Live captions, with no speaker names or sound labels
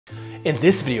In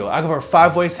this video, I go over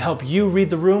 5 ways to help you read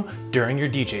the room during your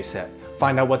DJ set.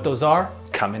 Find out what those are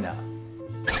coming up.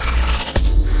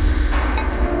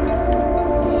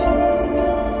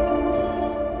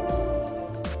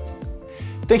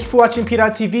 Thank you for watching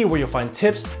PDot TV, where you'll find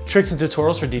tips, tricks, and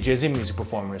tutorials for DJs and music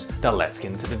performers. Now let's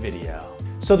get into the video.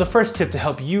 So the first tip to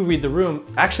help you read the room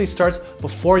actually starts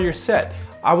before your set.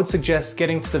 I would suggest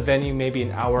getting to the venue maybe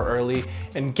an hour early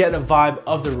and get a vibe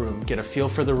of the room, get a feel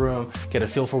for the room, get a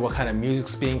feel for what kind of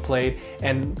music's being played,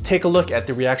 and take a look at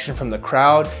the reaction from the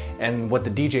crowd and what the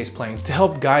DJ's playing to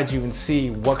help guide you and see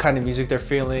what kind of music they're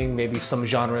feeling. Maybe some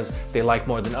genres they like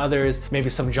more than others, maybe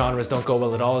some genres don't go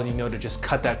well at all and you know to just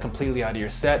cut that completely out of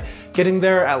your set. Getting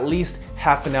there at least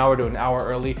half an hour to an hour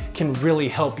early can really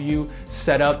help you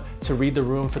set up to read the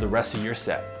room for the rest of your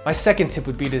set. My second tip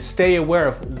would be to stay aware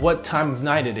of what time of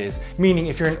night it is, meaning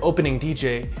if you're an opening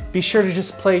DJ, be sure to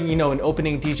just play, an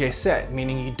opening DJ set,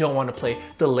 meaning you don't want to play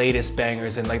the latest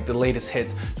bangers and like the latest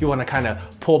hits. You want to kind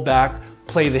of pull back,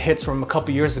 play the hits from a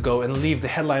couple years ago and leave the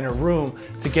headliner room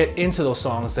to get into those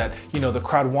songs that the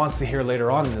crowd wants to hear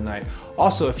later on in the night.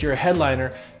 Also, if you're a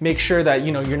headliner, make sure that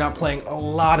you're not playing a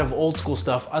lot of old school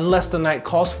stuff unless the night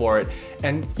calls for it,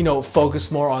 and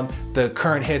focus more on the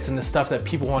current hits and the stuff that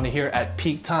people want to hear at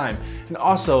peak time. And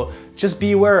also just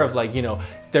be aware of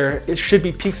it should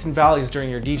be peaks and valleys during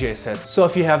your DJ sets. So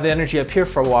if you have the energy up here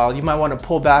for a while, you might want to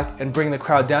pull back and bring the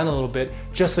crowd down a little bit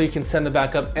just so you can send them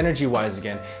back up energy-wise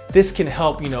again. This can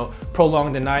help,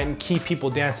 prolong the night and keep people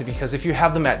dancing, because if you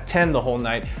have them at 10 the whole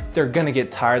night, they're gonna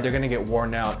get tired, they're gonna get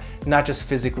worn out, not just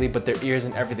physically, but their ears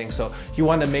and everything. So you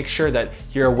want to make sure that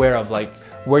you're aware of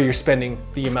where you're spending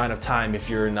the amount of time. If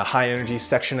you're in the high energy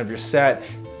section of your set,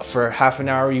 for half an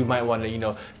hour, you might want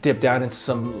to, dip down into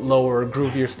some lower,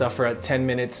 groovier stuff for 10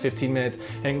 minutes, 15 minutes,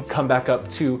 and come back up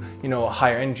to,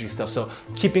 higher energy stuff. So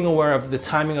keeping aware of the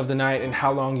timing of the night and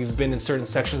how long you've been in certain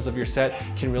sections of your set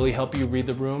can really help you read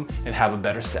the room and have a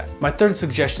better set. My third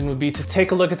suggestion would be to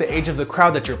take a look at the age of the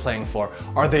crowd that you're playing for.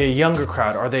 Are they a younger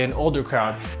crowd? Are they an older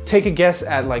crowd? Take a guess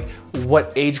at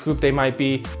what age group they might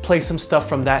be, play some stuff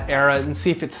from that era and see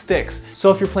if it sticks.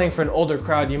 So if you're playing for an older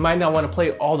crowd, you might not want to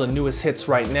play all the newest hits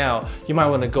right now. You might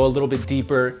want to go a little bit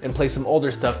deeper and play some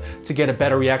older stuff to get a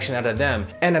better reaction out of them.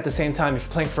 And at the same time, if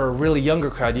you're playing for a really younger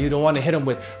crowd, you don't want to hit them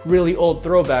with really old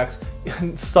throwbacks,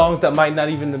 songs that might not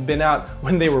even have been out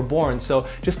when they were born. So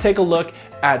just take a look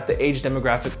at the age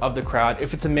demographic of the crowd.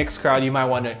 If it's a mixed crowd, you might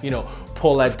want to,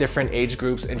 pull at different age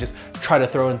groups and just try to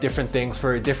throw in different things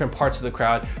for different parts of the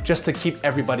crowd just to keep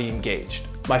everybody engaged.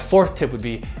 My fourth tip would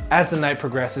be, as the night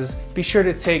progresses, be sure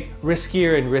to take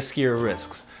riskier and riskier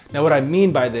risks. Now what I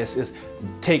mean by this is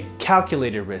take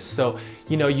calculated risks. So,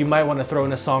 you might want to throw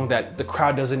in a song that the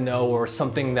crowd doesn't know, or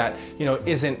something that,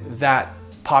 isn't that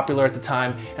popular at the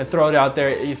time, and throw it out there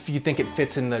if you think it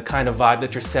fits in the kind of vibe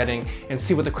that you're setting, and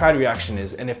see what the crowd reaction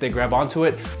is. And if they grab onto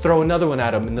it, throw another one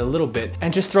at them in a little bit,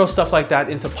 and just throw stuff like that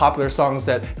into popular songs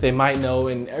that they might know,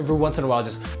 and every once in a while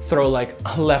just throw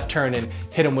a left turn and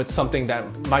hit them with something that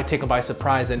might take them by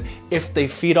surprise. And if they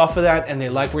feed off of that and they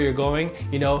like where you're going,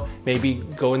 maybe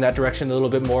go in that direction a little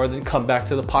bit more, then come back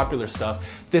to the popular stuff.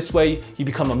 This way you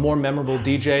become a more memorable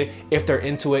DJ if they're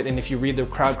into it, and if you read the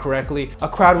crowd correctly. A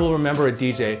crowd will remember a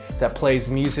DJ that plays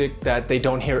music that they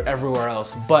don't hear everywhere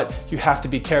else, but you have to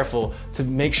be careful to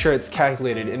make sure it's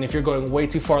calculated. And if you're going way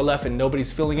too far left and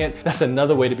nobody's feeling it, that's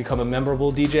another way to become a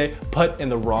memorable DJ, but in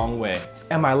the wrong way.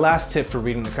 And my last tip for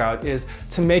reading the crowd is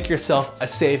to make yourself a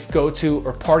safe go-to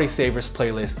or party savers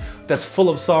playlist that's full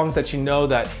of songs that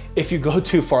that if you go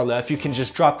too far left, you can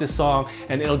just drop this song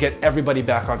and it'll get everybody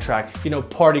back on track.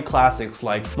 Party classics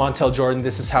like Montel Jordan,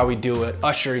 This Is How We Do It,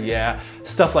 Usher, Yeah,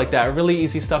 stuff like that. Really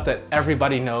easy stuff that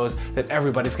everybody knows, that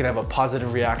everybody's gonna have a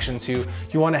positive reaction to.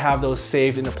 You wanna have those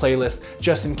saved in a playlist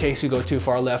just in case you go too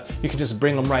far left. You can just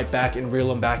bring them right back and reel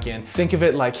them back in. Think of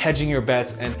it like hedging your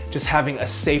bets and just having a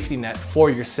safety net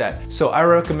for your set. So I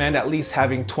recommend at least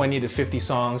having 20 to 50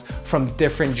 songs from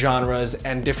different genres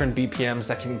and different BPMs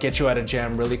that can get you out of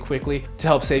jam really quickly to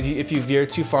help save you if you veer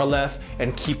too far left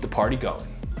and keep the party going.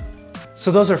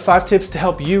 So those are 5 tips to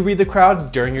help you read the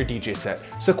crowd during your DJ set.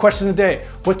 So question of the day,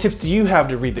 what tips do you have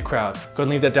to read the crowd? Go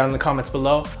and leave that down in the comments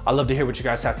below. I'd love to hear what you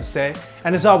guys have to say.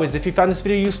 And as always, if you found this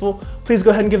video useful, please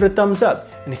go ahead and give it a thumbs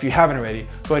up. And if you haven't already,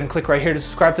 go ahead and click right here to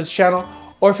subscribe to this channel.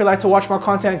 Or if you'd like to watch more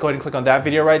content, go ahead and click on that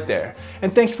video right there.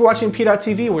 And thank you for watching PDot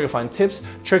TV, where you'll find tips,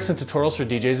 tricks, and tutorials for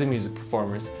DJs and music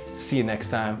performers. See you next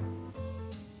time.